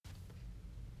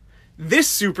This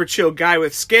super chill guy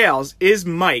with scales is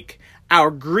Mike, our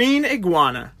green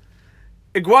iguana.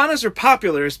 Iguanas are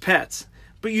popular as pets,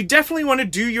 but you definitely want to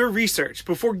do your research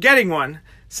before getting one,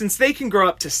 since they can grow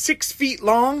up to 6 feet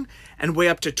long and weigh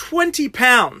up to 20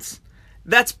 pounds.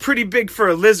 That's pretty big for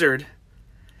a lizard.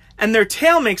 And their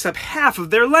tail makes up half of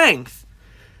their length.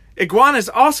 Iguanas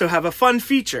also have a fun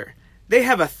feature. They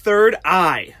have a third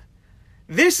eye.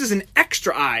 This is an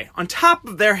extra eye on top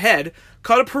of their head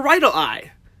called a parietal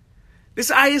eye. This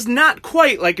eye is not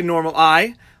quite like a normal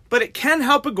eye, but it can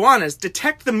help iguanas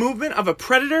detect the movement of a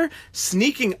predator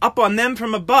sneaking up on them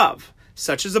from above,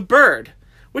 such as a bird,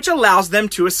 which allows them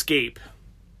to escape.